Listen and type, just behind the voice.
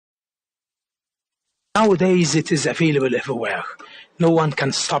Nowadays, it is available everywhere. No one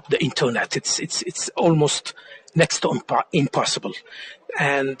can stop the internet. It's almost next to impossible,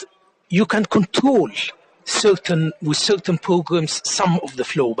 and you can control certain programs some of the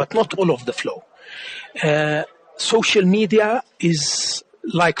flow, but not all of the flow. Social media is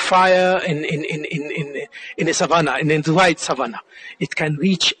like fire in a savanna, in a dry savanna. It can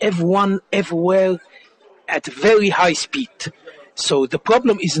reach everyone, everywhere, at very high speed. So the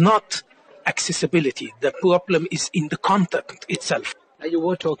problem is not accessibility. The problem is in the content itself. You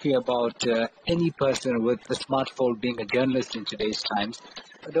were talking about any person with a smartphone being a journalist in today's times.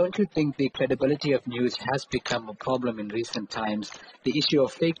 Don't you think the credibility of news has become a problem in recent times? The issue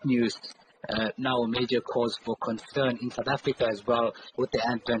of fake news now a major cause for concern in South Africa as well with the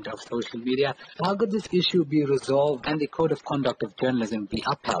advent of social media. How could this issue be resolved and the code of conduct of journalism be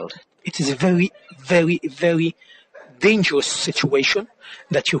upheld? It is a very, very, very dangerous situation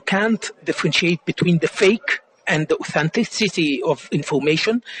that you can't differentiate between the fake and the authenticity of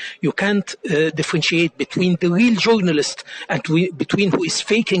information. You can't differentiate between the real journalist and between who is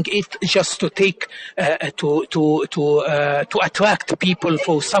faking it just to take to attract people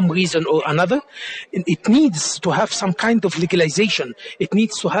for some reason or another. It needs to have some kind of legalization. It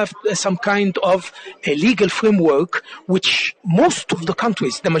needs to have some kind of a legal framework, which most of the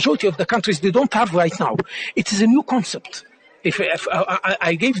countries, the majority of the countries, they don't have right now. It is a new concept. If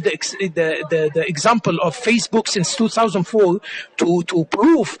I gave the example of Facebook since 2004 to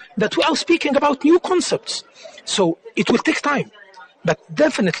prove that we are speaking about new concepts. So it will take time, but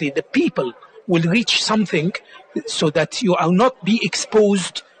definitely the people will reach something so that you are not be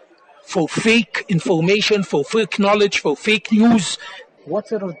exposed for fake information, for fake knowledge, for fake news. What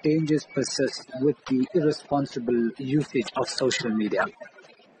sort of dangers persist with the irresponsible usage of social media?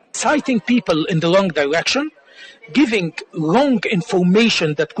 Citing people in the wrong direction, giving wrong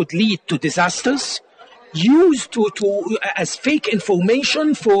information that could lead to disasters, used as fake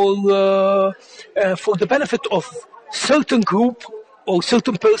information for the benefit of certain group or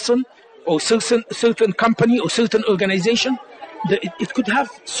certain person or certain company or certain organization. It could have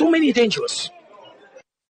so many dangers.